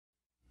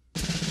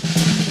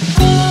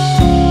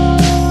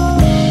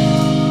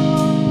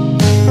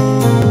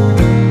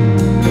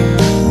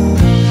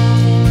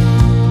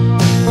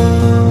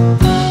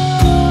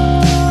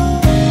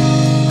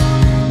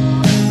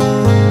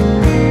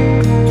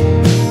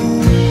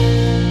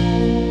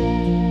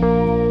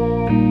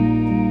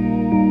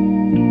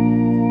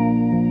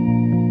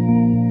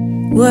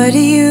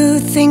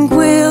think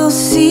we'll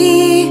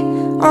see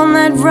on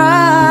that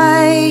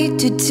ride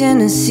to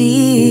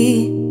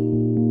Tennessee?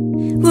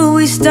 Will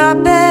we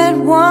stop at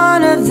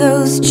one of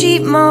those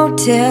cheap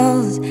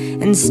motels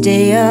and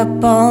stay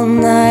up all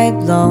night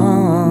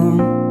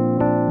long?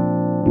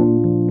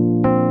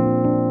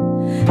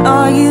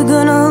 Are you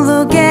gonna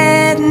look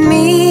at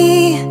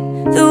me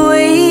the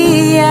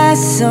way I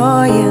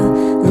saw you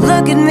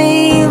look at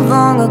me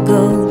long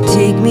ago?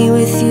 Take me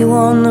with you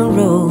on the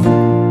road,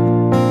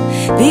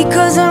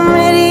 because I'm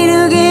ready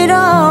to get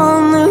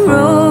on the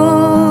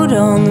road,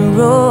 on the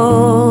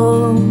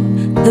road,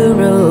 the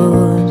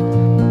road.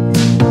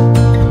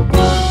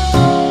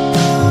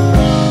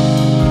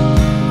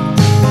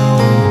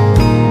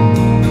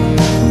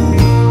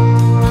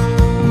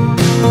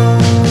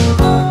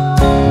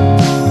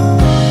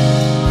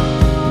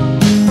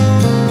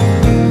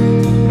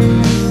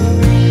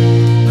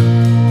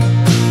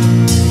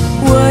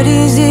 What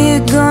is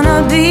it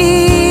gonna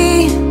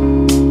be?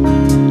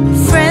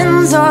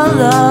 Friends or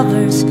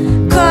lovers,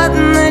 caught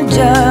in the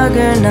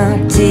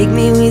juggernaut? Take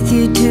me with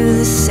you to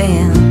the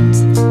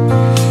sands.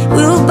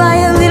 We'll buy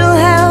a little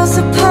house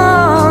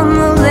upon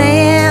the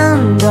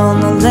land, on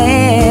the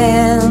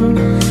land,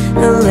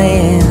 the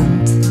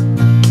land.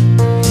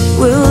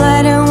 Well,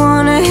 I don't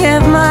wanna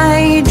have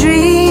my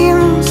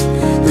dreams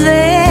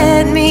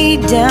let me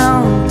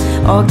down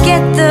or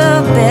get the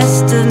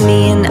best of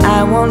me, and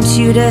I want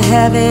you to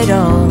have it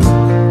all.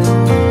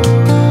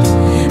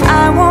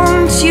 I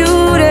want you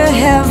to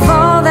have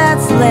all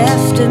that's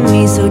left of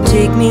me, so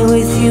take me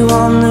with you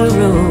on the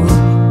road,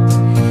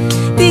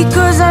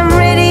 because I'm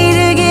ready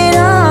to get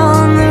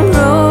on the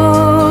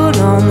road,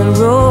 on the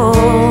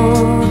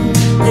road,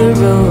 the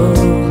road.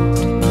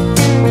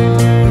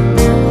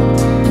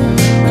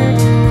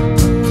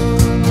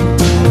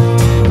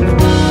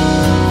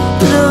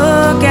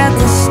 Look at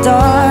the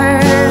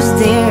stars,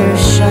 they're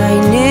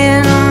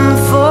shining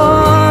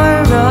for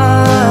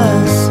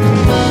us.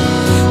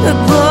 The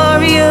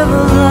glory of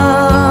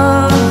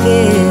love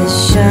is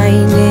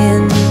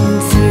shining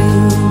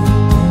through.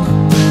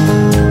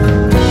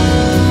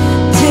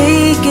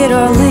 Take it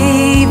or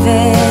leave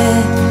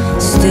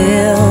it,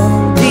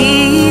 still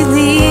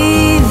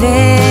believe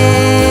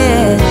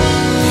it.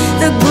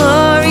 The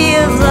glory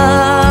of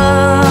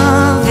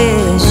love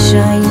is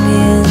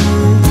shining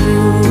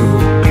through.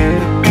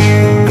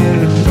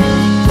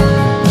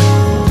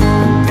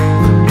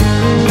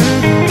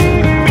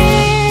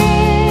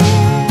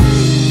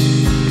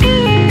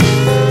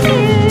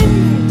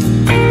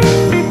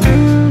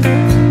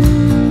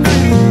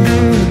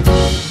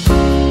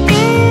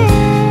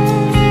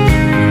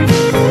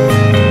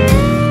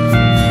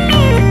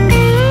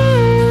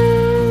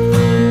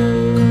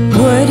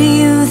 What do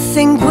you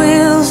think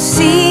we'll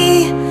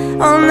see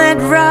on that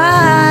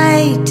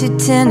ride to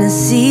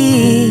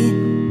Tennessee?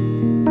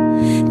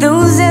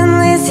 Those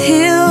endless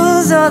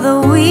hills or the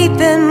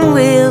weeping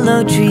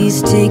willow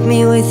trees? Take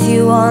me with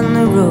you on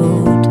the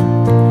road,